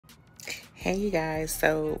Hey you guys,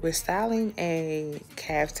 so we're styling a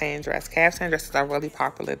kaftan dress. Kaftan dresses are really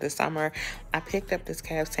popular this summer. I picked up this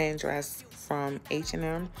kaftan dress from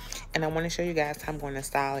H&M and I want to show you guys how I'm going to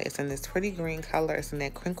style it. It's in this pretty green color. It's in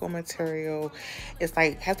that crinkle material. It's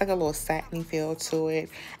like has like a little satiny feel to it.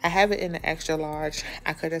 I have it in the extra large.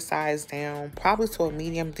 I could have sized down probably to a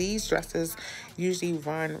medium. These dresses usually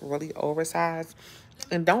run really oversized.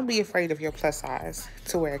 And don't be afraid of your plus size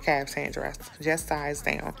to wear a kaftan dress. Just size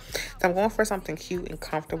down. So I'm going for something cute and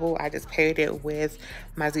comfortable. I just paired it with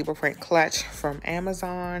my zebra print clutch from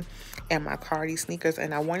Amazon and my Cardi sneakers.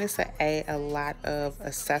 And I wanted to add a lot of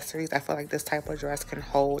accessories. I feel like this type of dress can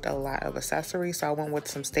hold a lot of accessories. So I went with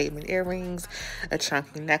some statement earrings, a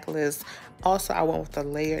chunky necklace. Also, I went with a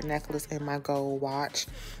layered necklace and my gold watch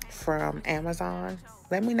from Amazon.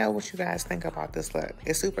 Let me know what you guys think about this look.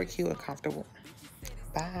 It's super cute and comfortable.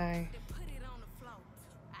 Bye.